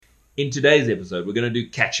In today's episode, we're going to do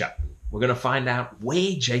catch up. We're going to find out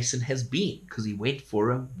where Jason has been because he went for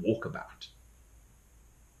a walkabout.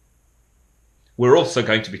 We're also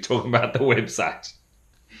going to be talking about the website.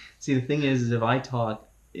 See, the thing is if I talk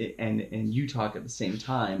and you talk at the same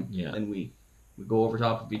time, then we go over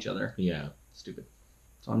top of each other. Yeah. Stupid.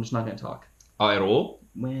 So I'm just not going to talk. Oh, at all?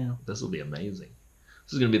 Well, this will be amazing.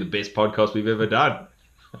 This is going to be the best podcast we've ever done.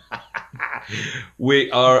 We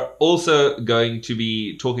are also going to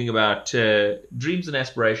be talking about dreams and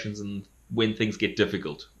aspirations and when things get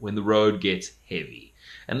difficult, when the road gets heavy.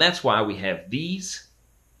 And that's why we have these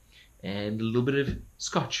and a little bit of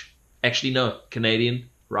scotch. Actually, no, Canadian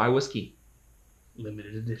rye whiskey.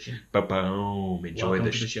 Limited edition. Ba-boom. Enjoy Welcome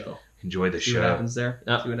the to the show. Enjoy the See show. what happens there?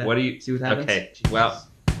 See what happens? Okay, Jesus. well.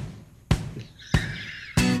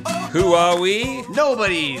 Who are we?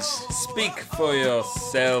 Nobodies! Speak for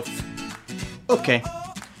yourself. Okay.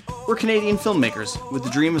 We're Canadian filmmakers with the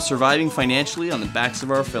dream of surviving financially on the backs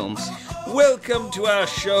of our films. Welcome to our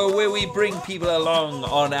show where we bring people along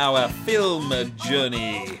on our film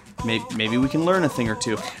journey. Maybe we can learn a thing or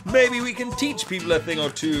two. Maybe we can teach people a thing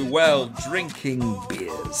or two while drinking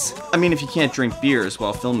beers. I mean, if you can't drink beers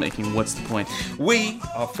while filmmaking, what's the point? We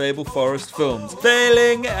are Fable Forest Films,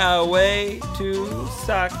 failing our way to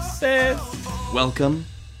success. Welcome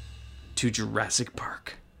to Jurassic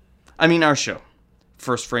Park. I mean, our show.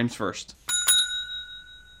 First Frames First.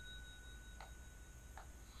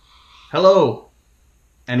 Hello,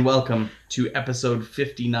 and welcome to episode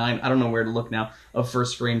 59, I don't know where to look now, of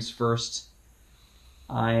First Frames First.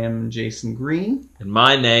 I am Jason Green. And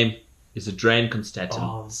my name is Adrian Constantin.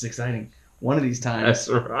 Oh, this is exciting. One of these times, that's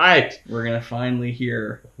right. We're going to finally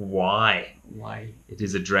hear why it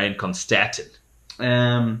is Adrian Constantin.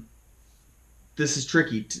 This is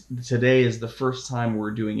tricky. Today is the first time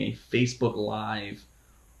we're doing a Facebook Live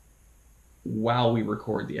while we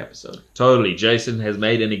record the episode. Totally. Jason has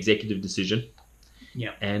made an executive decision.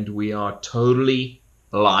 Yeah. And we are totally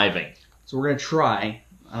living. So we're going to try,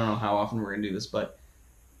 I don't know how often we're going to do this, but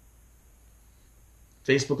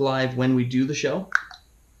Facebook Live when we do the show,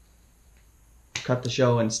 cut the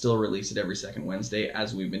show and still release it every second Wednesday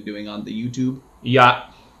as we've been doing on the YouTube. Yeah.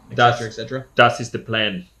 Etc., etc. That is the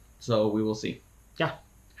plan. So we will see. Yeah.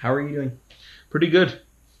 How are you doing? Pretty good.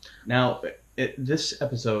 Now, this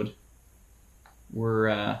episode,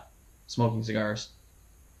 we're smoking cigars.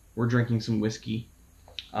 We're drinking some whiskey.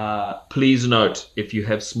 Please note, if you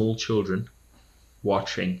have small children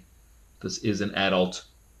watching, this is an adult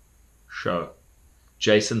show.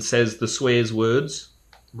 Jason says the swears words.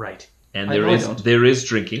 Right. And there is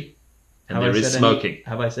drinking. And there is smoking.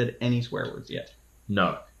 Have I said any swear words yet?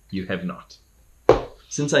 No, you have not.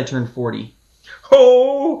 Since I turned 40.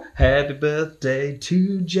 Oh, happy birthday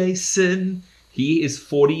to Jason. He is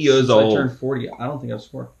 40 years old. Since I turned 40, I don't think I've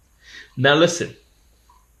swore. Now listen.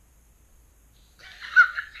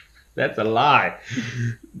 That's a lie.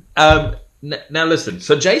 Now listen.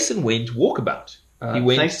 So Jason went walkabout.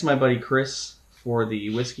 Thanks to my buddy Chris for the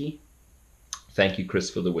whiskey. Thank you, Chris,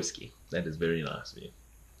 for the whiskey. That is very nice of you.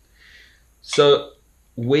 So,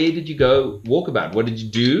 where did you go walkabout? What did you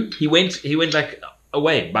do? He went like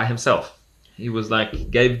away by himself. He was like,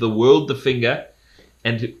 gave the world the finger,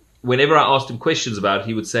 and whenever I asked him questions about it,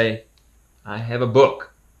 he would say, "I have a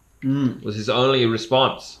book." Was his only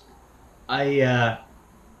response. I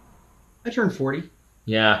turned 40.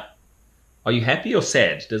 Yeah. Are you happy or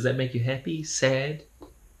sad? Does that make you happy? Sad?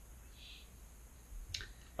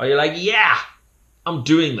 Are you like, yeah, I'm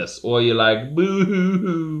doing this? Or are you like,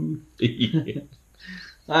 boo-hoo-hoo?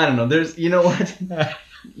 I don't know. You know what?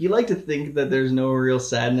 You like to think that there's no real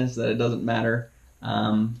sadness, that it doesn't matter.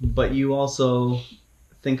 But you also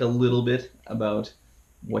think a little bit about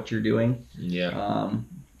what you're doing. Yeah.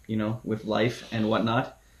 With life and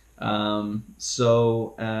whatnot. When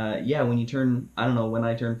you turn, I don't know, when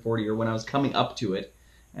I turned 40 or when I was coming up to it,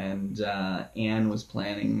 and Anne was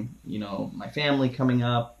planning, my family coming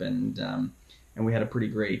up, and we had a pretty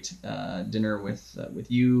great dinner with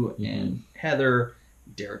you and Heather,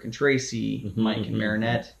 Derek and Tracy, Mike and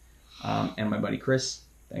Marinette, and my buddy Chris.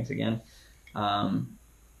 Thanks again.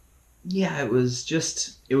 It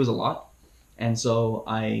was a lot, and so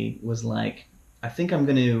I was like, I think I'm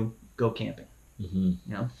gonna go camping.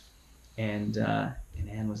 And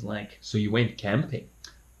Anne was like... So you went camping?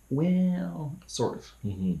 Well, sort of.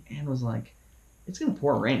 Anne was like, it's going to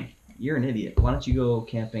pour rain. You're an idiot. Why don't you go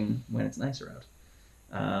camping when it's nicer out?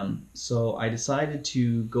 So I decided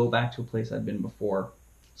to go back to a place I'd been before.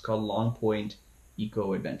 It's called Long Point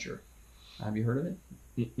Eco Adventure. Have you heard of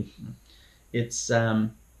it? It's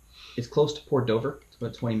close to Port Dover. It's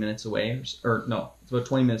about 20 minutes away. It's about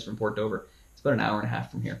 20 minutes from Port Dover. It's about an hour and a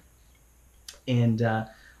half from here. And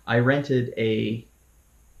I rented a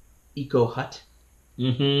eco hut.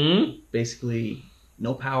 Mm-hmm. Basically,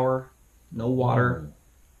 no power, no water,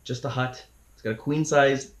 just a hut. It's got a queen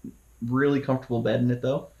size, really comfortable bed in it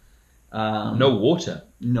though. No water.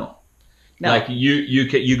 No. Now, Like you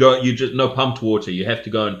just no pumped water. You have to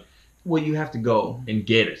go well, you have to go. and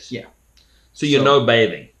get it. Yeah. So you're no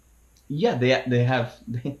bathing. Yeah,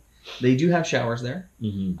 they do have showers there.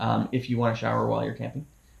 Mm-hmm. If you want to shower while you're camping,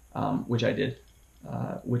 which I did,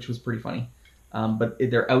 which was pretty funny. But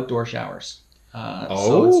they're outdoor showers.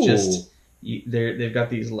 So it's just they've got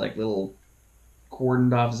these like little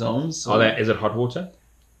cordoned off zones. So Is it hot water?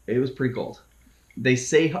 it was pretty cold. They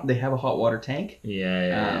say they have a hot water tank.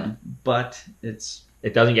 Yeah. But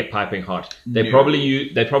it doesn't get piping hot. They No.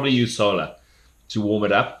 probably use solar to warm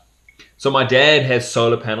it up. So my dad has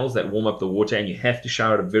solar panels that warm up the water, and you have to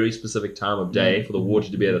shower at a very specific time of day for the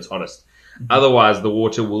water to be at its hottest. Otherwise, the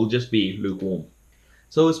water will just be lukewarm.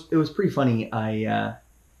 So it was pretty funny. I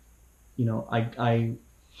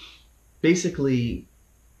basically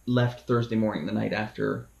left Thursday morning, the night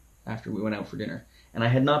after we went out for dinner, and I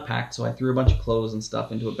had not packed, so I threw a bunch of clothes and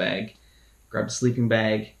stuff into a bag, grabbed a sleeping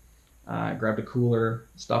bag, grabbed a cooler,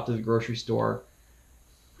 stopped at the grocery store.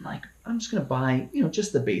 I'm like, I'm just gonna buy,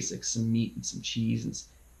 just the basics, some meat and some cheese, and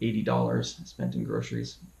 $80 spent in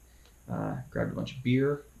groceries. Grabbed a bunch of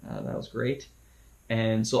beer. That was great.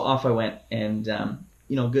 And so off I went, and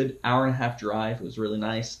good hour and a half drive. It was really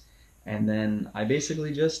nice. And then I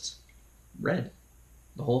basically just read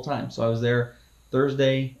the whole time. So I was there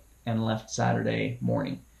Thursday and left Saturday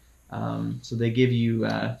morning. So they give you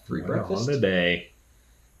free breakfast. Holiday.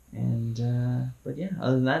 And but yeah,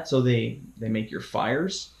 other than that, so they make your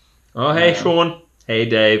fires. Oh, hey, Sean. Hey,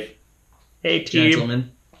 Dave. Hey, team.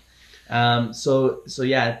 Gentlemen. So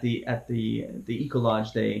yeah, at the Eco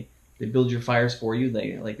Lodge, they build your fires for you.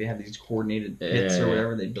 They have these coordinated pits or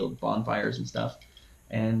whatever. They build bonfires and stuff.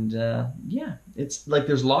 And yeah, it's like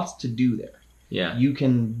there's lots to do there. Yeah. You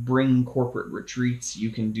can bring corporate retreats. You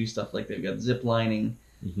can do stuff like they've got zip lining.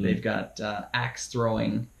 Mm-hmm. They've got axe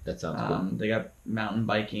throwing. That sounds cool. They got mountain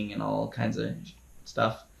biking and all kinds of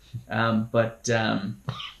stuff. I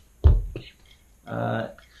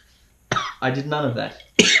did none of that.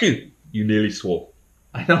 You nearly swore.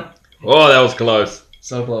 I know. Oh, that was close.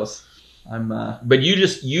 So close. I'm. But you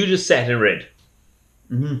just sat and read.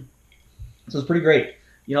 Mm-hmm. So it's pretty great.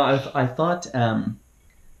 I thought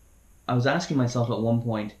I was asking myself at one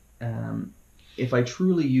point if I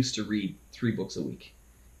truly used to read 3 books a week.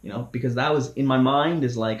 Because that was in my mind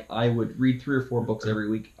is like I would read 3 or 4 books every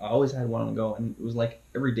week. I always had one on the go, and it was like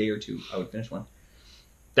every day or 2 I would finish one.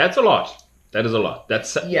 That's a lot. That is a lot.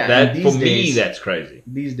 That's for days, me. That's crazy.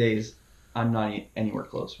 These days, I'm not anywhere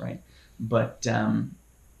close, right? But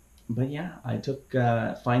yeah, I took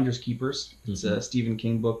Finders Keepers. It's a Stephen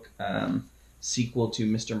King book, sequel to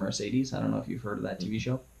Mr. Mercedes. I don't know if you've heard of that TV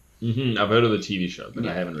show. Mm-hmm. I've heard of the TV show, but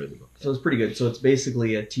I haven't read the book. So it's pretty good. So it's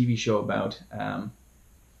basically a TV show about.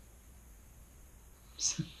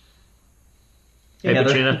 Hey, Heather.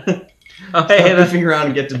 Katrina. Oh, hey, Heather. Moving around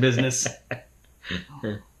and get to business.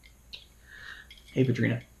 Hey,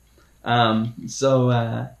 Katrina. So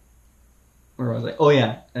where was I? Oh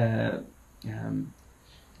yeah,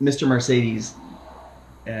 Mr. Mercedes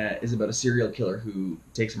is about a serial killer who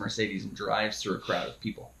takes a Mercedes and drives through a crowd of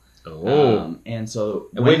people. Oh. And so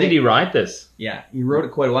when did he write this? Yeah, he wrote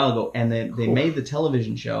it quite a while ago, and then they Cool. made the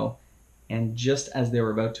television show, and just as they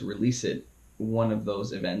were about to release it, one of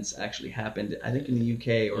those events actually happened. I think in the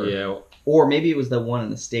UK or maybe it was the one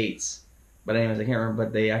in the States. But anyways, I can't remember.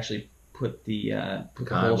 But they actually put the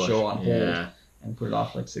whole show on hold and put it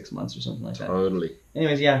off like 6 months or something like that. Totally.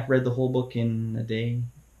 Anyways, yeah, read the whole book in a day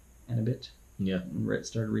and a bit. Yeah. And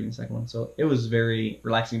started reading the second one, so it was very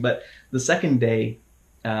relaxing. But the second day,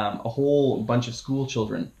 a whole bunch of school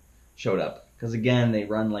children showed up because again they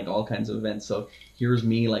run like all kinds of events. So here's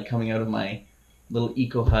me like coming out of my little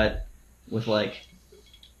eco hut with like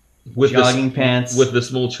jogging pants, with the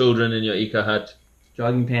small children in your eco hut,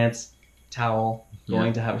 jogging pants, towel,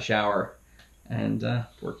 going to have a shower, and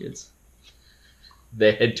poor kids.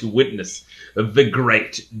 They had to witness the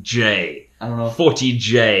great J. I don't know.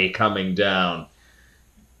 40J coming down,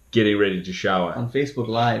 getting ready to shower. On Facebook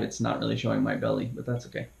Live, it's not really showing my belly, but that's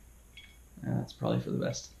okay. That's probably for the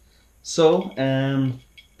best. So,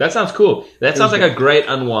 that sounds cool. That sounds like a great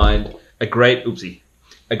unwind, a great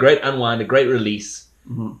unwind, a great release.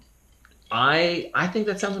 Mm-hmm. I think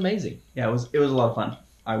that sounds amazing. Yeah, it was a lot of fun.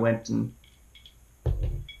 I went and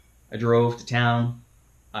I drove to town.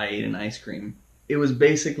 I ate an ice cream. It was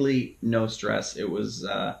basically no stress. It was,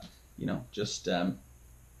 just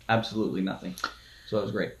absolutely nothing. So it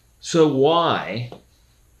was great. So why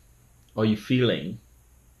are you feeling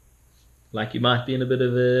like you might be in a bit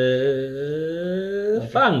of a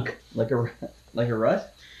funk? Like a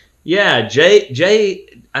rut? Yeah, Jay,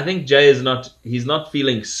 I think Jay is he's not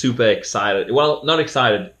feeling super excited. Well, not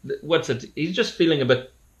excited. What's it? He's just feeling a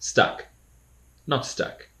bit stuck. Not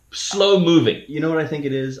stuck. Slow moving. You know what I think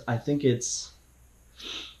it is? I think it's,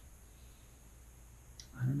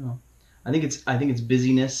 I don't know. I think it's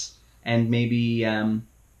busyness and maybe,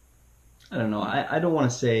 I don't know. I don't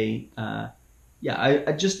want to say, I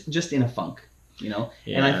just in a funk, you know?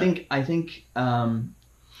 Yeah. And I think,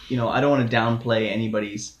 you know, I don't want to downplay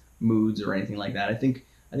anybody's moods or anything like that. I think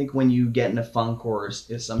when you get in a funk or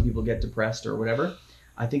if some people get depressed or whatever,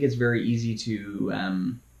 I think it's very easy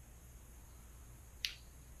to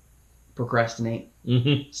procrastinate,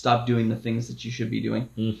 stop doing the things that you should be doing.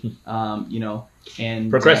 You know, and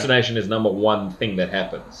procrastination is number one thing that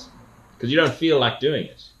happens because you don't feel like doing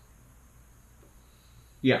it.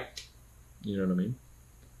 Yeah, you know what I mean.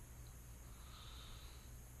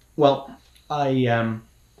 Well,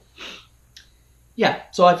 yeah,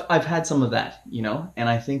 so I've had some of that, you know, and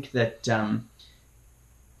I think that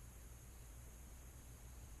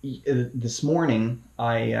this morning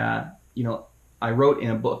I wrote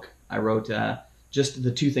in a book. I wrote just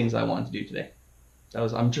the 2 things I wanted to do today.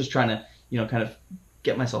 I'm just trying to, you know, kind of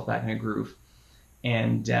get myself back in a groove,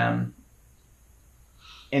 and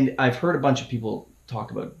I've heard a bunch of people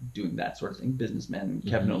talk about doing that sort of thing, businessmen,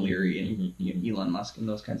 Kevin O'Leary and you know, Elon Musk and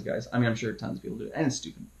those kinds of guys. I mean, I'm sure tons of people do it, and it's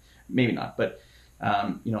stupid, maybe not, but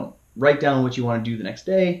you know, write down what you want to do the next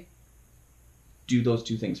day. Do those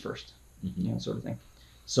 2 things first, you know, sort of thing.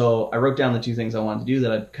 So I wrote down the 2 things I wanted to do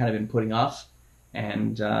that I've kind of been putting off,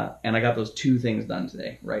 and I got those 2 things done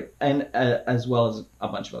today, right? And as well as a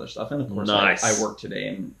bunch of other stuff, and of course nice. I worked today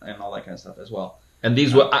and all that kind of stuff as well. And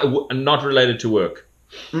these were not related to work.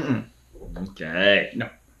 Mm-mm. Okay. No.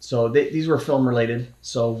 So these were film related.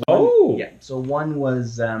 So So one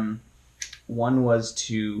was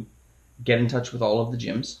to get in touch with all of the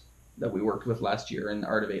gyms that we worked with last year in the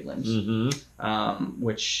Art of 8 Limbs,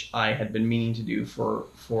 which I had been meaning to do for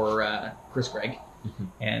Chris Gregg,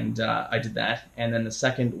 and I did that. And then the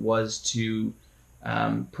second was to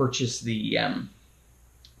purchase the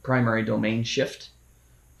primary domain shift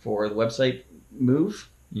for the website move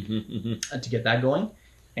to get that going.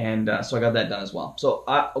 And so I got that done as well. So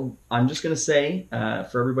I'm just going to say,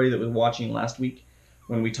 for everybody that was watching last week,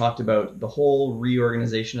 when we talked about the whole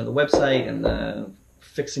reorganization of the website and the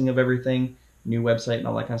fixing of everything, new website and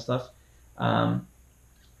all that kind of stuff, I'm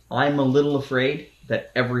a little afraid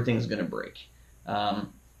that everything's going to break.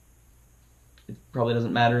 It probably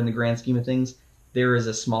doesn't matter in the grand scheme of things. There is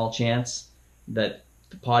a small chance that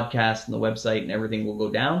the podcast and the website and everything will go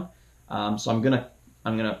down. So I'm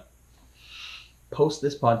gonna post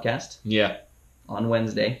this podcast on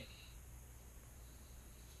Wednesday,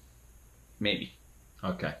 maybe.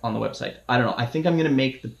 Okay. On the website. I don't know. I think I'm going to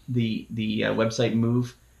make the website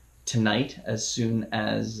move tonight as soon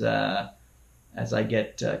as I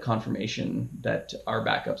get confirmation that our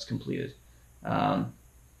backup's completed. And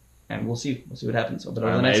we'll see what happens. But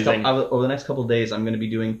over the next couple of days, I'm going to be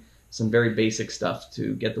doing some very basic stuff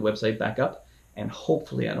to get the website back up, and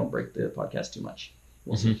hopefully I don't break the podcast too much.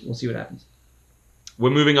 We'll see. We'll see what happens. We're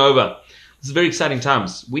moving over. It's very exciting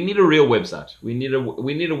times. We need a real website. We need a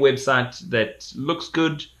website that looks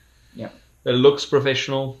good. Yeah. That looks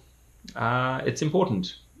professional. It's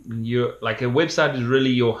important. Like a website is really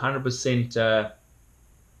your 100%.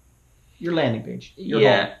 Your landing page.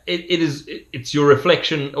 It is. It's your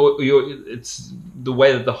reflection, or it's the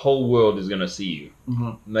way that the whole world is going to see you.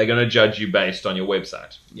 Mm-hmm. They're going to judge you based on your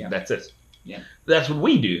website. Yeah. That's it. Yeah. That's what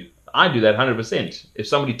we do. I do that 100%. If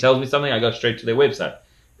somebody tells me something, I go straight to their website.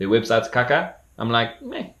 Their website's caca. I'm like,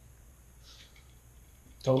 meh.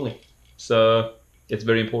 Totally. So it's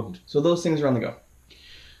very important. So those things are on the go.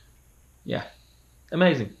 Yeah.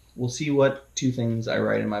 Amazing. We'll see what 2 things I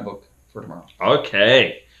write in my book for tomorrow.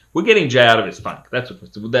 Okay. We're getting Jay out of his funk. That's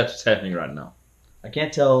what's happening right now. I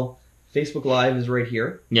can't tell. Facebook Live is right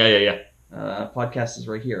here. Yeah. Podcast is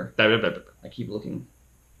right here. I keep looking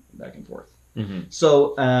back and forth. Mm-hmm.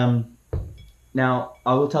 So now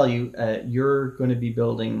I will tell you, you're going to be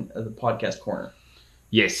building the podcast corner.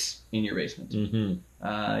 Yes. In your basement.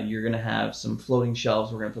 Mm-hmm. You're going to have some floating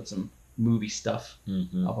shelves. We're going to put some movie stuff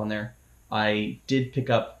up on there. I did pick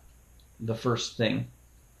up the first thing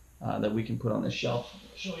that we can put on this shelf.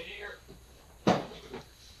 I'll show you here.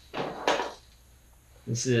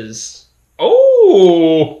 This is a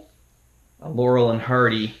Laurel and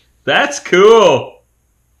Hardy. That's cool.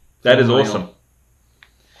 That is Unreal. awesome.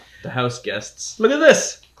 The House Guests. Look at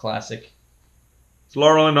this. Classic. It's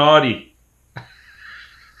Laurel and Hardy.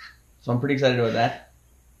 So I'm pretty excited about that.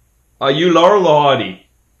 Are you Laurel or Hardy?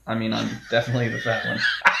 I mean, I'm definitely the fat one.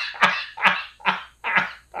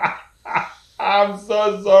 I'm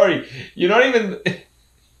so sorry. You're not even.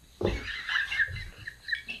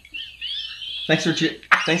 Thanks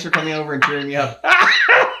for coming over and cheering me up.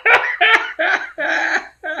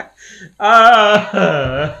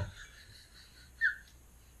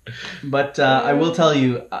 But I will tell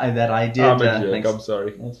you that I did. I'm a jerk. Thanks. I'm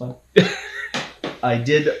sorry. That's fine.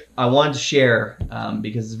 I wanted to share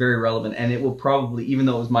because it's very relevant, and it will probably, even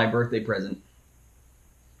though it was my birthday present,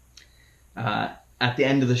 at the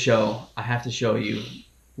end of the show, I have to show you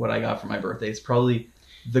what I got for my birthday. It's probably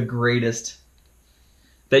the greatest.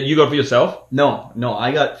 That you got for yourself? No,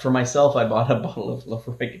 I got for myself. I bought a bottle of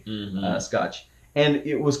Lafroig scotch, and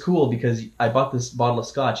it was cool because I bought this bottle of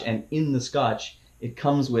scotch, and in the scotch, it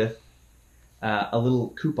comes with a little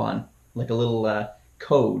coupon, like a little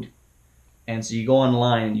code. And so you go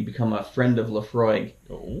online and you become a friend of Lafroig,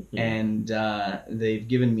 and they've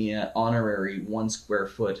given me an honorary 1 square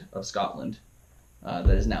foot of Scotland that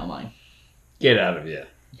is now mine. Get out of here.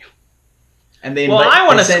 And they I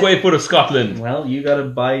want a square foot of Scotland. Well, you got to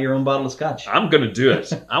buy your own bottle of scotch. I'm going to do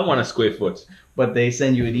it. I want a square foot. But they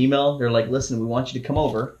send you an email. They're like, listen, we want you to come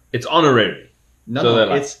over. It's honorary.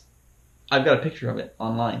 No, it's... I've got a picture of it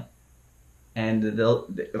online. And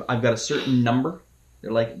I've got a certain number.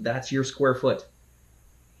 They're like, that's your square foot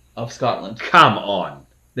of Scotland. Come on.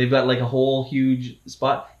 They've got like a whole huge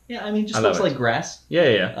spot. Yeah, I mean, it just looks like grass.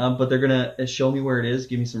 Yeah. But they're going to show me where it is,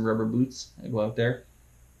 give me some rubber boots. I go out there,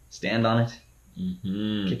 stand on it,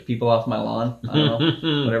 kick people off my lawn. I don't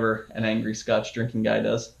know, whatever an angry Scotch drinking guy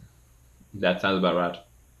does. That sounds about right.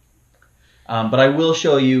 But I will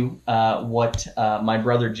show you what my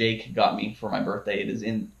brother Jake got me for my birthday. It is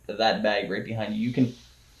in that bag right behind you.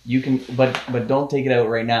 You can, but don't take it out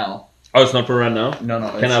right now. Oh, it's not for right now? No.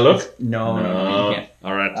 Can I look? No, you can't.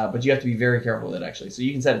 All right. But you have to be very careful with it, actually. So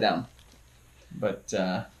you can set it down. But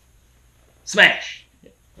smash.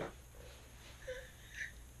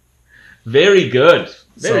 Very good.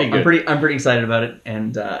 Very good. I'm pretty excited about it,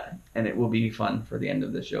 and it will be fun for the end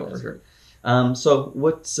of the show for sure. So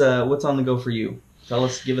what's on the go for you?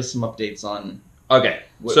 Give us some updates on. Okay.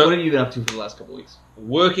 What have you been up to for the last couple of weeks?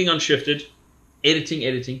 Working on Shifted,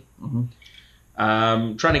 editing.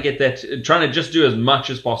 Trying to just do as much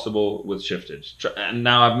as possible with Shifted. And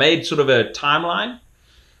now I've made sort of a timeline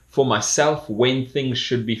for myself when things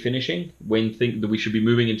should be finishing, that we should be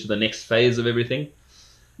moving into the next phase of everything.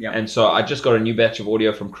 Yeah. And so I just got a new batch of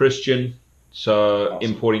audio from Christian. So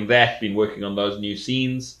awesome. Importing that, been working on those new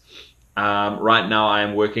scenes. Right now I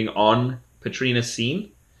am working on Patrina's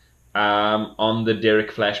scene, on the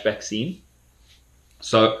Derek flashback scene.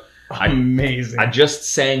 So amazing. I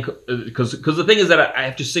just sang because the thing is that I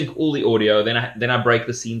have to sync all the audio, then I break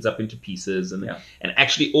the scenes up into pieces, and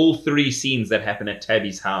actually all 3 scenes that happen at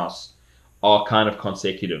Tabby's house are kind of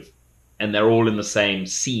consecutive, and they're all in the same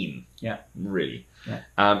scene. Yeah, really.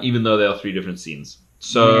 Yeah. Even though there are 3 different scenes.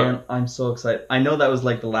 So man, I'm so excited. I know that was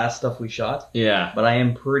like the last stuff we shot. Yeah, but I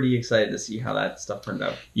am pretty excited to see how that stuff turned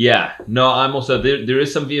out. Yeah, no, I'm also there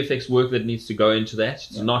is some VFX work that needs to go into that.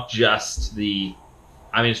 It's not just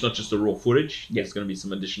it's not just the raw footage. There's going to be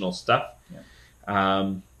some additional stuff.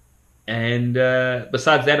 Yeah. And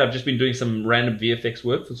besides that, I've just been doing some random VFX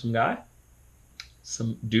work for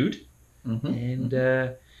some dude. And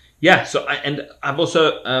so I've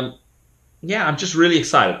also, I'm just really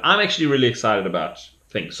excited. I'm actually really excited about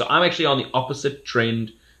things. So I'm actually on the opposite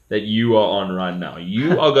trend that you are on right now.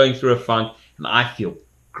 You are going through a funk, and I feel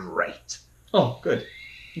great. Oh, good.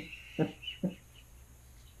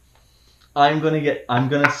 I'm gonna swing.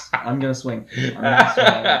 I'm gonna swing.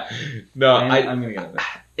 No, I'm gonna get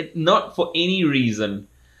it. Not for any reason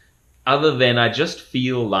other than I just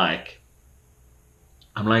feel like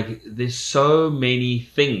there's so many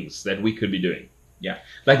things that we could be doing. Yeah,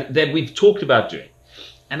 like that we've talked about doing,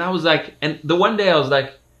 and I was like, and the one day I was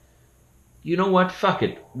like, you know what? Fuck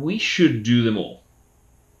it, we should do them all.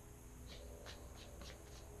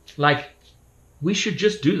 Like, we should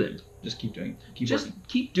just do them. Just keep doing.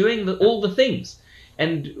 Keep doing all the things,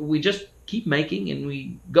 and we just keep making, and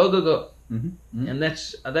we go. And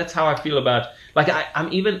that's how I feel about. Like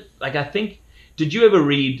I'm even like I think. Did you ever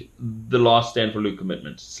read The Last Stand for Luke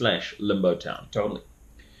Commitment / Limbo Town? Totally.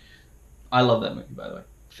 I love that movie, by the way.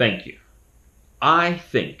 Thank you. I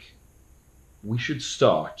think we should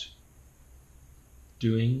start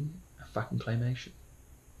doing a fucking claymation.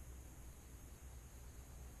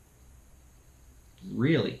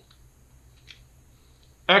 Really?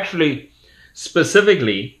 Actually,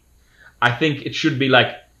 specifically, I think it should be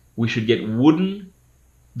like we should get wooden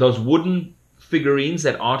those wooden figurines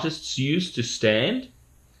that artists use to stand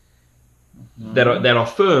that are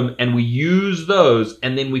firm, and we use those,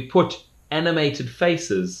 and then we put animated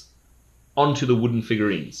faces onto the wooden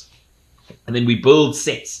figurines, and then we build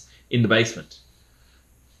sets in the basement,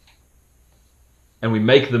 and we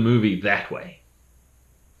make the movie that way.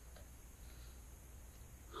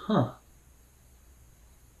 Huh.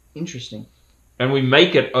 Interesting. And we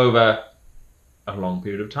make it over a long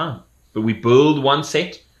period of time. But we build one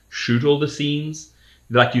set, shoot all the scenes.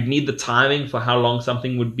 Like, you'd need the timing for how long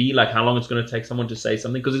something would be, like how long it's going to take someone to say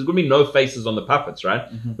something, because there's going to be no faces on the puppets, right?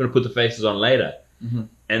 Mm-hmm. We're going to put the faces on later. Mm-hmm.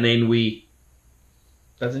 And then we...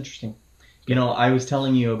 That's interesting. You know, I was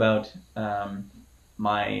telling you about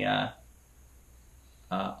my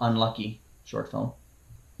Unlucky short film,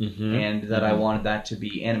 and that I wanted that to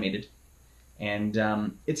be animated. And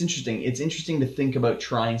it's interesting. It's interesting to think about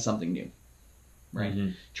trying something new, right?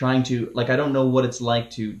 Mm-hmm. Trying to, like, I don't know what it's like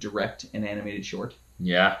to direct an animated short.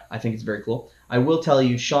 Yeah. I think it's very cool. I will tell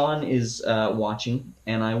you, Sean is watching,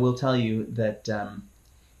 and I will tell you that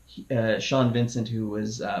Sean Vincent, who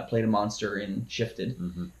was played a monster in Shifted,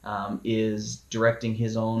 is directing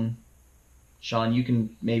his own. Sean, you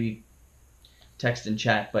can maybe text and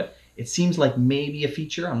chat, but it seems like maybe a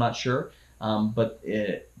feature. I'm not sure, but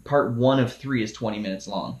part 1 of 3 is 20 minutes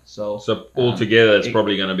long. So altogether, it's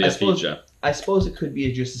probably going to be a feature. I suppose it could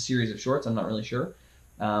be just a series of shorts. I'm not really sure.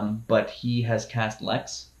 But he has cast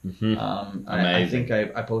Lex. I think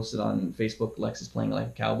I posted on Facebook, Lex is playing like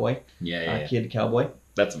a cowboy. Yeah. Kid cowboy.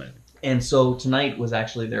 That's amazing. And so tonight was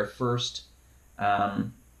actually their first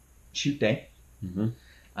shoot day.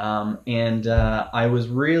 And I was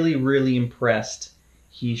really, really impressed.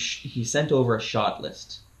 He sent over a shot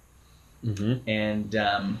list. And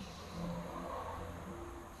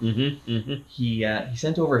he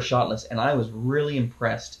sent over a shot list, and I was really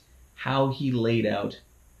impressed how he laid out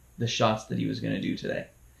the shots that he was going to do today.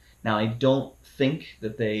 Now, I don't think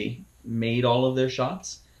that they made all of their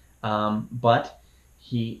shots, but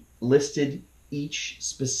he listed each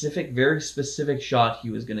very specific shot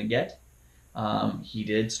he was going to get. He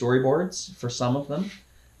did storyboards for some of them,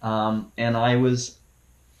 and I was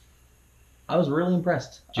really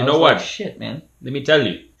impressed. Do you know what? Like, shit, man. Let me tell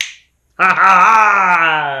you. Ha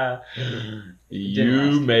ha ha!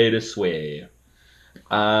 You made us swear.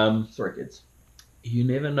 Sorry, kids. You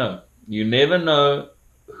never know. You never know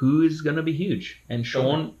who is going to be huge. And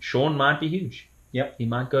Sean might be huge. Yep. He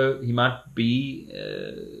might be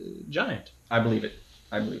giant. I believe it.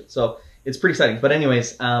 So it's pretty exciting. But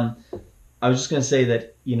anyways, I was just going to say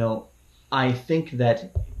that, you know, I think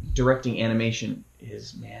that directing animation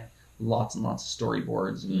is, man, lots and lots of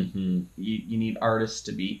storyboards. And you need artists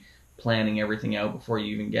to be planning everything out before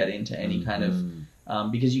you even get into any kind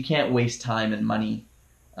of... because you can't waste time and money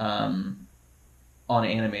on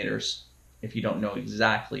animators if you don't know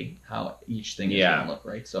exactly how each thing is going to look,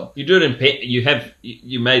 right? So you do it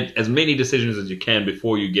you made as many decisions as you can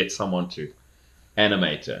before you get someone to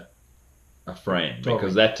animate a frame,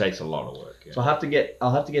 because that takes a lot of work. So I'll have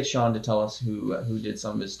to get Sean to tell us who did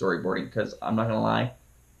some of his storyboarding, because I'm not gonna lie,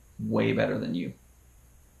 way better than you.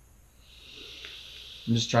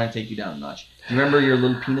 I'm just trying to take you down a notch. Do you remember your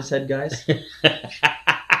little penis head guys?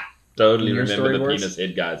 Totally remember the penis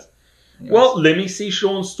head guys. Anyways. Well, let me see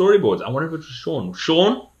Sean's storyboards. I wonder if it was Sean.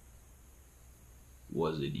 Sean,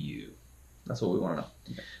 was it you? That's what we want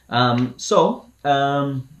to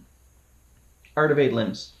know. Art of Eight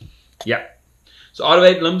Limbs. Yeah. So Art of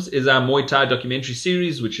Eight Limbs is our Muay Thai documentary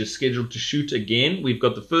series, which is scheduled to shoot again. We've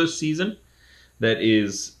got the first season that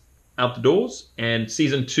is out the doors, and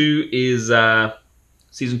season 2 is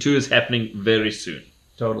happening very soon.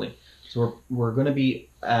 Totally. So we're going to be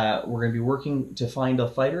working to find the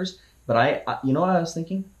fighters. But I you know what I was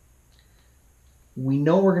thinking? We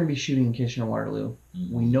know we're going to be shooting in Kitchener-Waterloo.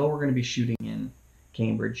 We know we're going to be shooting in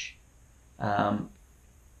Cambridge.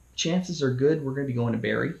 Chances are good we're going to be going to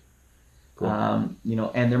Barrie. Cool. You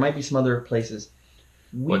know, and there might be some other places.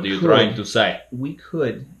 What are you trying to say? We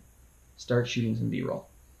could start shooting some B-roll.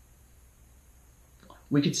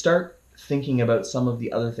 We could start thinking about some of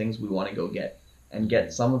the other things we want to go get, and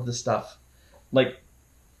get some of the stuff, like,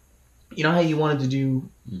 you know how you wanted to do,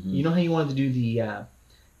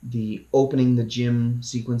 the opening the gym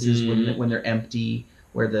sequences when they're empty,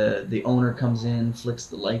 where the owner comes in, flicks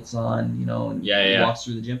the lights on, you know, and walks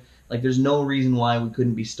through the gym. Like, there's no reason why we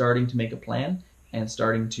couldn't be starting to make a plan and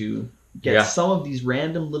starting to get some of these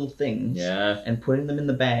random little things and putting them in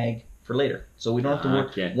the bag for later. So we don't have to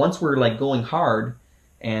work. Once we're like going hard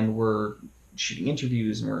and we're shooting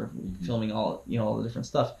interviews and we're filming all the different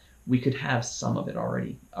stuff, we could have some of it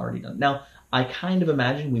already done. Now, I kind of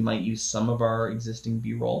imagine we might use some of our existing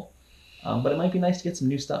B-roll, but it might be nice to get some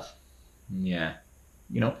new stuff. Yeah.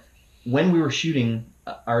 You know, when we were shooting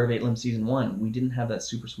Art of Eight Limbs Season 1, we didn't have that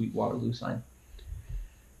super sweet Waterloo sign.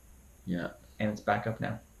 Yeah. And it's back up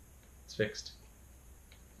now. It's fixed.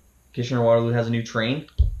 Kitchener-Waterloo has a new train.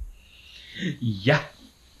 Yeah.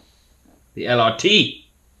 The LRT.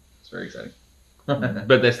 It's very exciting.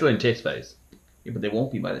 But they're still in test phase. Yeah, but they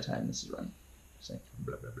won't be by the time this is run. So,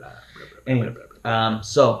 Blah, blah, blah, blah, blah, anyway, blah, blah, blah.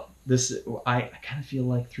 so this I kind of feel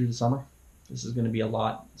like through the summer, this is going to be a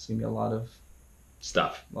lot. It's going to be a lot of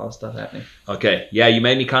Stuff. happening. Okay. Yeah, you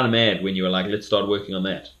made me kind of mad when you were like, let's start working on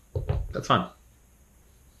that. That's fine.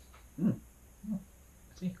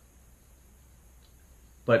 See.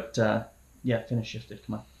 But yeah, finish shifted.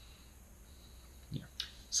 Come on. Yeah.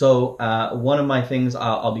 So one of my things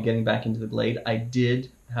I'll be getting back into the Glade. I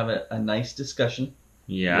did have a nice discussion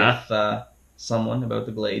Yeah. with someone about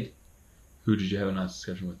the Glade. Who did you have a nice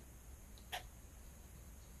discussion with?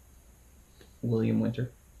 William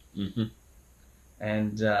Winter. Mm-hmm.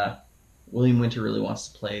 And William Winter really wants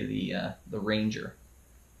to play the ranger,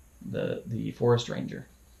 the forest ranger.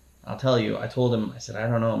 I'll tell you, I told him, I said, I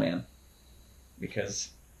don't know, man,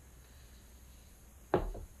 because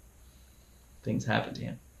things happen to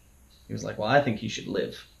him. He was like, well, I think he should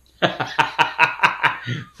live.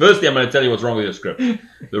 Firstly, I'm going to tell you what's wrong with your script.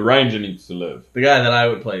 The ranger needs to live. The guy that I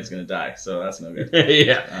would play is going to die, so that's no good.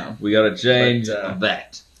 Yeah, we got to change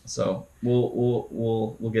that. So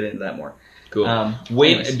we'll get into that more. Cool.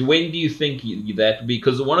 When do you think that?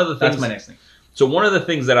 Because one of the things that's my next thing. So one of the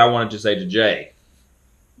things that I wanted to say to Jay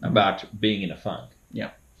about being in a funk,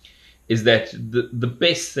 is that the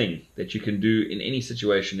best thing that you can do in any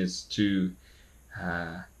situation is to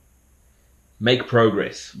make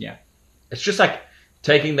progress. Yeah. It's just like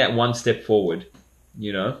taking that one step forward,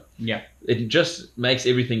 you know? Yeah. It just makes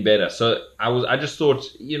everything better. So I just thought,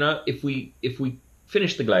 you know, if we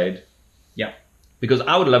finish the Glade, because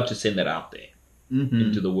I would love to send that out there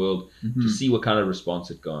into the world to see what kind of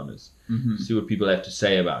response it garners, see what people have to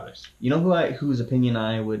say about it. You know whose opinion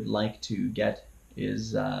I would like to get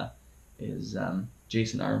is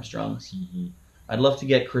Jason Armstrong's. I'd love to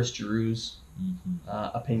get Chris Giroux's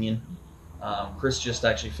opinion. Chris just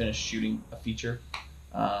actually finished shooting a feature,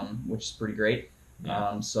 which is pretty great.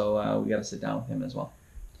 Yeah. So we got to sit down with him as well.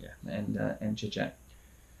 Yeah. And chit chat.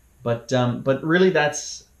 But really,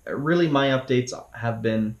 that's really my updates have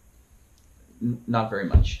been not very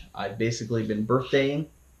much. I've basically been birthdaying,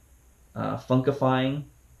 funkifying,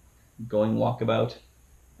 going walkabout,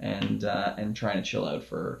 and trying to chill out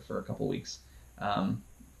for a couple weeks.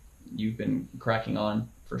 You've been cracking on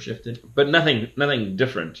for Shifted, But nothing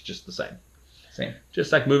different, just the same. same.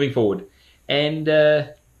 Just like moving forward. And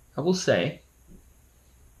I will say,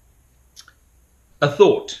 a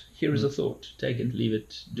thought. Here is a thought. Take it, leave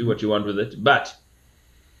it, do what you want with it. But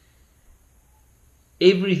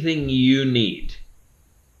everything you need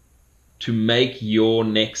to make your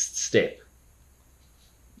next step,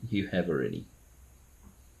 you have already.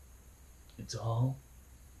 It's all.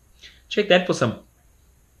 Check that for some.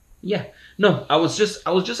 Yeah. No, I was just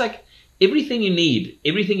like, everything you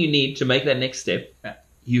need to make that next step,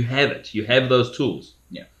 you have it. You have those tools.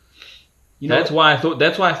 Yeah. That's why I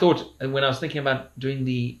thought when I was thinking about doing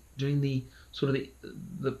the sort of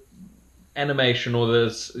the animation or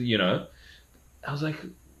this, you know, I was like,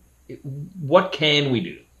 what can we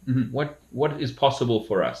do? What is possible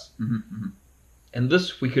for us? And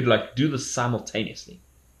this, we could like do this simultaneously.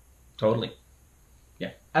 Totally.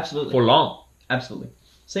 Yeah, absolutely. For long. Absolutely.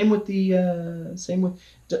 Same with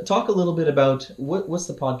talk a little bit about what's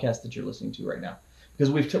the podcast that you're listening to right now, because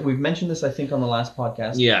we've mentioned this, I think, on the last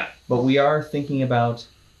podcast. Yeah. But we are thinking about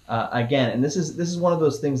again, and this is one of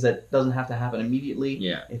those things that doesn't have to happen immediately.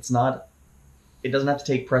 Yeah. It doesn't have to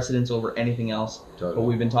take precedence over anything else. Totally. But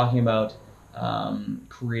we've been talking about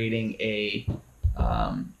creating a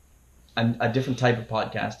different type of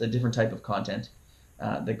podcast, a different type of content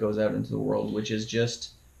that goes out into the world, which is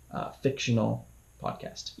just fictional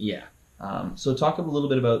podcast. Yeah. So talk a little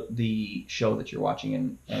bit about the show that you're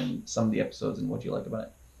watching and some of the episodes and what you like about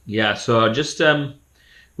it. Yeah. So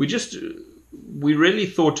we really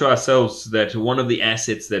thought to ourselves that one of the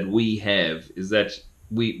assets that we have is that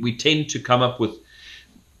we tend to come up with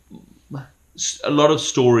a lot of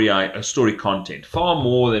story content, far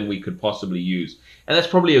more than we could possibly use. And that's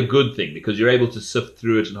probably a good thing, because you're able to sift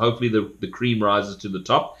through it and hopefully the cream rises to the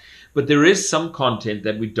top. But there is some content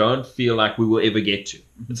that we don't feel like we will ever get to.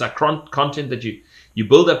 It's like content that you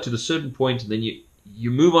build up to the certain point, and then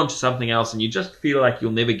you move on to something else, and you just feel like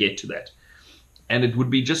you'll never get to that. And it would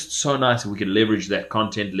be just so nice if we could leverage that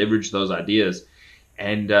content, leverage those ideas,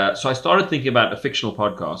 And so I started thinking about a fictional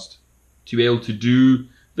podcast to be able to do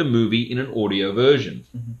the movie in an audio version.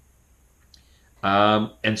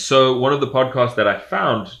 And so one of the podcasts that I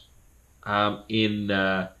found in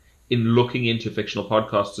looking into fictional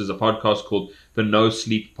podcasts is a podcast called the No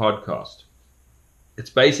Sleep Podcast. It's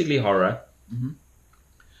basically horror,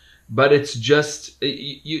 but it's just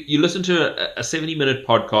you listen to a 70-minute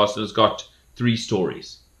podcast and it's got 3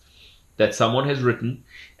 stories that someone has written,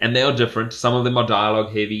 and they are different. Some of them are dialogue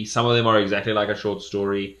heavy. Some of them are exactly like a short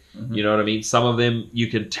story. You know what I mean? Some of them you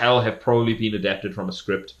can tell have probably been adapted from a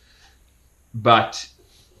script, but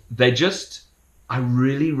I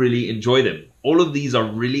really, really enjoy them. All of these they're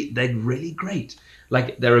really great.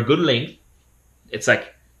 Like, they're a good length. It's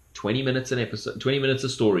like 20 minutes an episode, 20 minutes a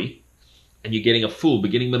story, and you're getting a full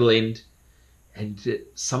beginning, middle, end. And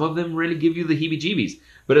some of them really give you the heebie-jeebies.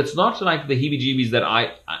 But it's not like the heebie-jeebies that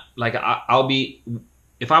I'll be...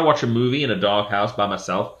 If I watch a movie in a dark house by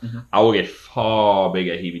myself, I will get far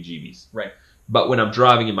bigger heebie-jeebies. Right. But when I'm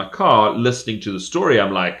driving in my car, listening to the story,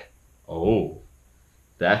 I'm like, oh,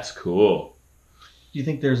 that's cool. Do you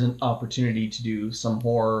think there's an opportunity to do some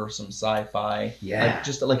horror, some sci-fi? Yeah. Like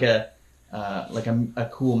just like a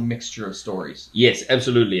cool mixture of stories. Yes,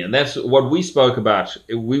 absolutely. And that's what we spoke about.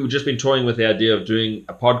 We've just been toying with the idea of doing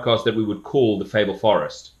a podcast that we would call The Fable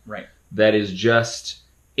Forest. Right. That is just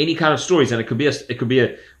any kind of stories. And it could be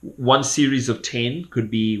a one series of 10 could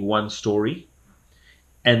be one story.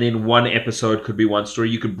 And then one episode could be one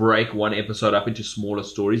story. You could break one episode up into smaller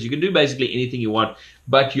stories. You can do basically anything you want,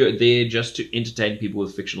 but you're there just to entertain people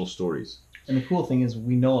with fictional stories. And the cool thing is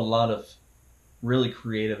we know a lot of really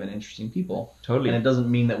creative and interesting people. Totally. And it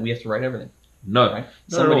doesn't mean that we have to write everything. No. Right?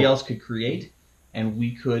 Not Somebody at all. else could create, and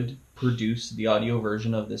we could produce the audio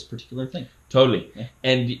version of this particular thing. Totally. Yeah.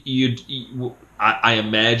 And I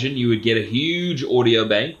imagine you would get a huge audio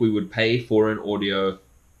bank. We would pay for an audio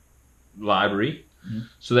library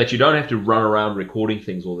so that you don't have to run around recording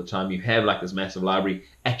things all the time. You have like this massive library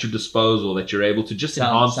at your disposal that you're able to just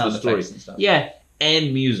enhance the story. Effects and stuff. Yeah,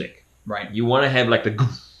 and music. Right. You want to have like the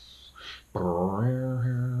or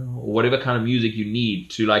whatever kind of music you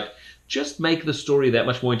need to like just make the story that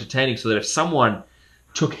much more entertaining, so that if someone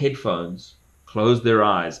took headphones, closed their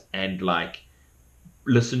eyes, and like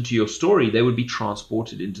listened to your story, they would be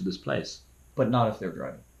transported into this place. But not if they're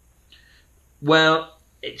driving. Well,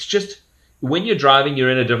 it's just when you're driving, you're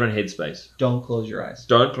in a different headspace. Don't close your eyes.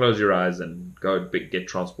 Don't close your eyes and go get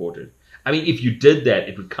transported. I mean, if you did that,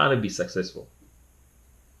 it would kind of be successful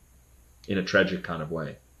in a tragic kind of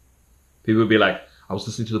way. People would be like, I was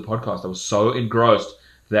listening to the podcast. I was so engrossed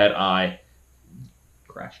that I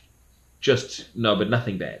Crashed. no, but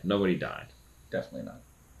nothing bad. Nobody died. Definitely not.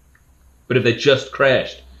 But if they just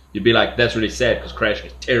crashed, you'd be like, that's really sad because crashing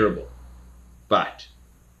is terrible. But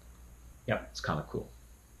Yep. it's kind of cool.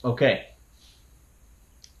 Okay.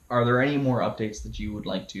 Are there any more updates that you would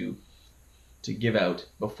like to give out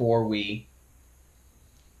before we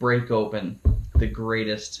break open the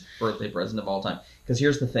greatest birthday present of all time? Because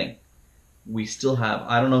here's the thing. We still have,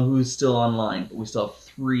 I don't know who's still online, but we still have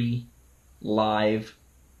 3 live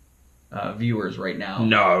viewers right now.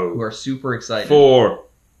 No. Who are super excited. 4.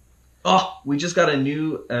 Oh, we just got a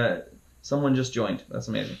new, someone just joined. That's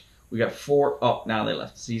amazing. We got 4, oh, now they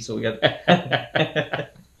left. See, so we got...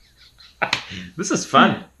 This is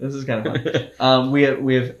fun. This is kind of fun. We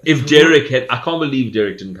have. If Derek had, I can't believe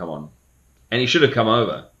Derek didn't come on, and he should have come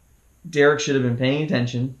over. Derek should have been paying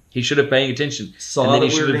attention. He should have paying attention. Saw and then that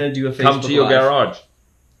he we were should going to do a have come Facebook to your Live. garage.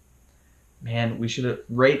 Man, we should have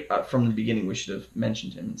right from the beginning. We should have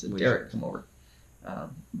mentioned him and said, "Derek, come over."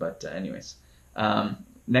 But anyways,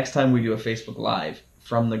 next time we do a Facebook Live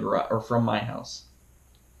from the garage or from my house,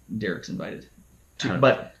 Derek's invited.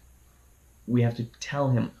 But we have to tell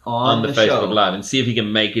him on the the Facebook show. Live and see if he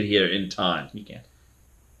can make it here in time. He can't.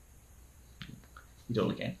 He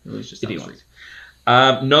totally can. He was just If down he the wants.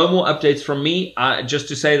 street. No more updates from me. Just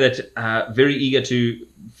to say that very eager to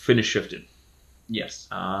finish Shifted. Yes.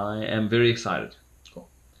 I am very excited. Cool.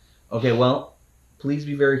 Okay, well, please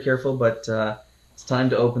be very careful, but it's time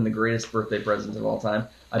to open the greatest birthday present of all time.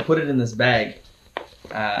 I put it in this bag.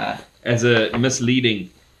 As a misleading,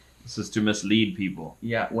 this is to mislead people.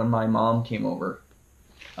 Yeah, when my mom came over.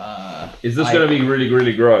 Is this going to be really,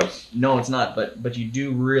 really gross? No, it's not, but you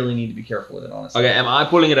do really need to be careful with it, honestly. Okay, am I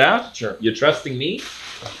pulling it out? Sure. You're trusting me?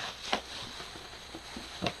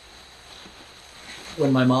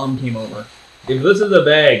 When my mom came over. If this is a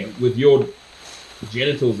bag with your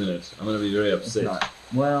genitals in it, I'm going to be very It's upset. not.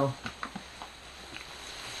 Well,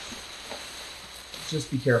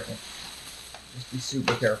 just be careful. Just be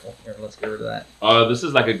super careful. Here, let's get rid of that. Oh, this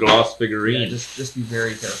is like a glass figurine. Yeah, just be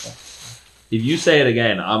very careful. If you say it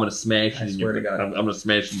again, I'm gonna smash I it in swear your. to God. I'm gonna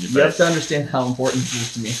smash it in your You have face. to understand how important this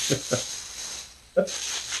is to me.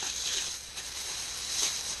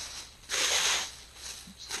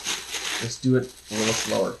 Just do it a little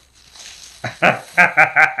slower.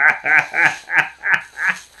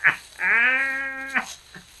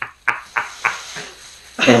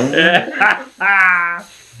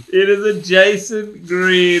 It is a Jason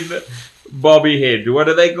Green bobby head. What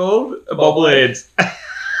are they called? Bobbleheads.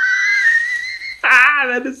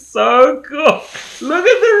 That is so cool. Look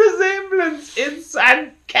at the resemblance. It's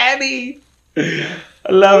uncanny. I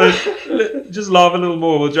love it. Just laugh a little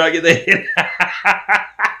more. We'll try to get the head.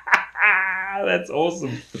 That's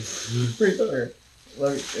awesome. Pretty clear.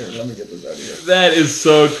 Let me get this out of here. That is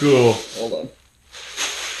so cool. Hold on.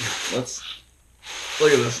 Let's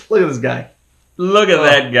look at this. Look at this guy. Look at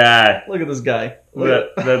that guy. Look at this guy. Look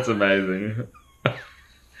at- That's amazing.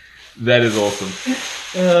 That is awesome.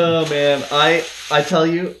 Oh man, I tell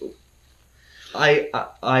you,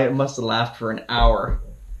 I must have laughed for an hour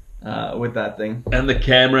with that thing. And the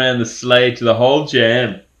camera and the slate, the whole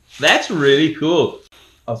jam. That's really cool.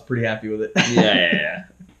 I was pretty happy with it. Yeah.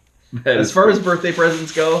 That As is far cool. as birthday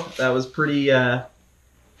presents go, that was pretty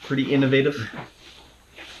innovative.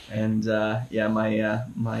 And yeah,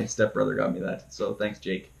 my stepbrother got me that. So thanks,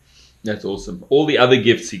 Jake. That's awesome. All the other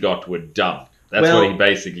gifts he got were dumb. That's Well- what he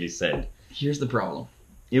basically said. Here's the problem.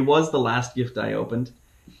 It was the last gift I opened,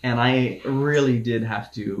 and I really did have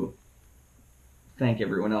to thank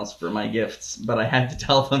everyone else for my gifts, but I had to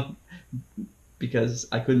tell them because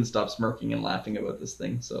I couldn't stop smirking and laughing about this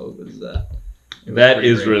thing. So it was That pretty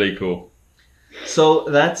is great. really cool. So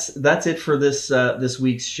that's it for this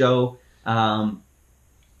week's show. I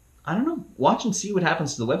don't know. Watch and see what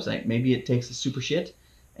happens to the website. Maybe it takes a super shit,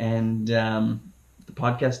 and the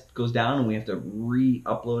podcast goes down, and we have to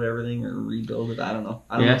re-upload everything or rebuild it. I don't know.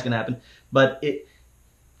 I don't know what's gonna happen. But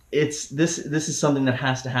this is something that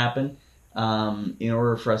has to happen in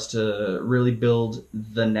order for us to really build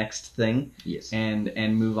the next thing Yes. and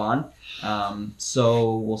move on.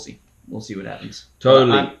 So we'll see. We'll see what happens.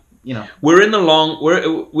 Totally. You know. We're in the long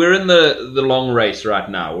race right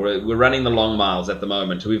now. We're running the long miles at the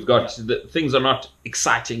moment. We've got things are not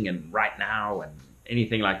exciting and right now and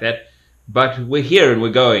anything like that, but we're here and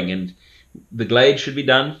we're going. And the Glade should be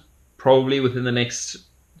done probably within the next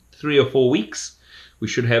 3 or 4 weeks. We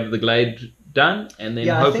should have the Glade done, and then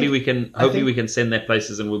Yeah, hopefully I we can send that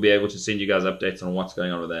places, and we'll be able to send you guys updates on what's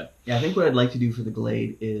going on with that. Yeah, I think what I'd like to do for the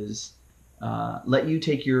Glade is let you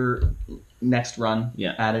take your next run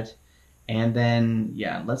at it, and then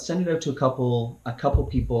let's send it out to a couple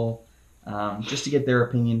people just to get their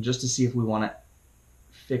opinion, just to see if we want to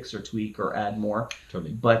fix or tweak or add more.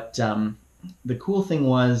 Totally. But the cool thing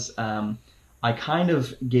was I kind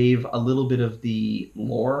of gave a little bit of the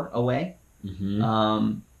lore away,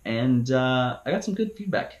 and I got some good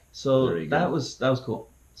feedback. So Very good. that was cool.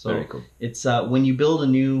 So Very cool. it's when you build a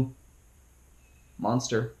new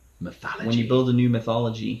monster. Mythology. When you build a new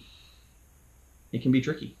mythology, it can be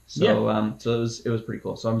tricky. So so it was pretty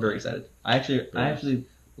cool. So I'm very excited. I actually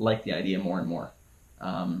like the idea more and more.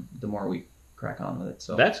 The more we crack on with it.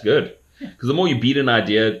 So That's good. Because the more you beat an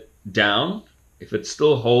idea down, if it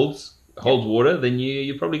still holds water, then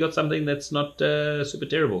you probably got something that's not super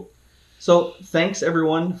terrible. So thanks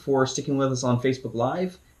everyone for sticking with us on Facebook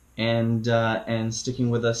Live and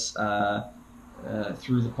sticking with us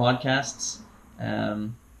through the podcasts.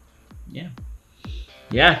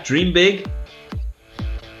 Yeah, dream big.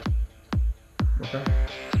 Okay.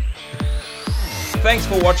 Thanks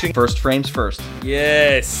for watching. First frames first.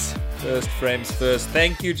 Yes, first frames first.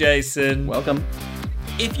 Thank you, Jason. Welcome.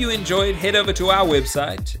 If you enjoyed, head over to our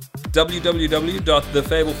website,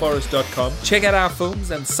 www.thefableforest.com. Check out our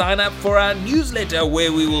films and sign up for our newsletter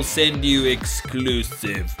where we will send you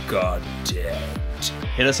exclusive content.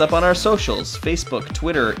 Hit us up on our socials, Facebook,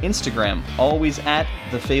 Twitter, Instagram, always at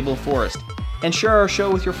The Fable Forest. And share our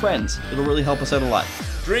show with your friends. It'll really help us out a lot.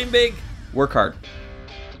 Dream big. Work hard.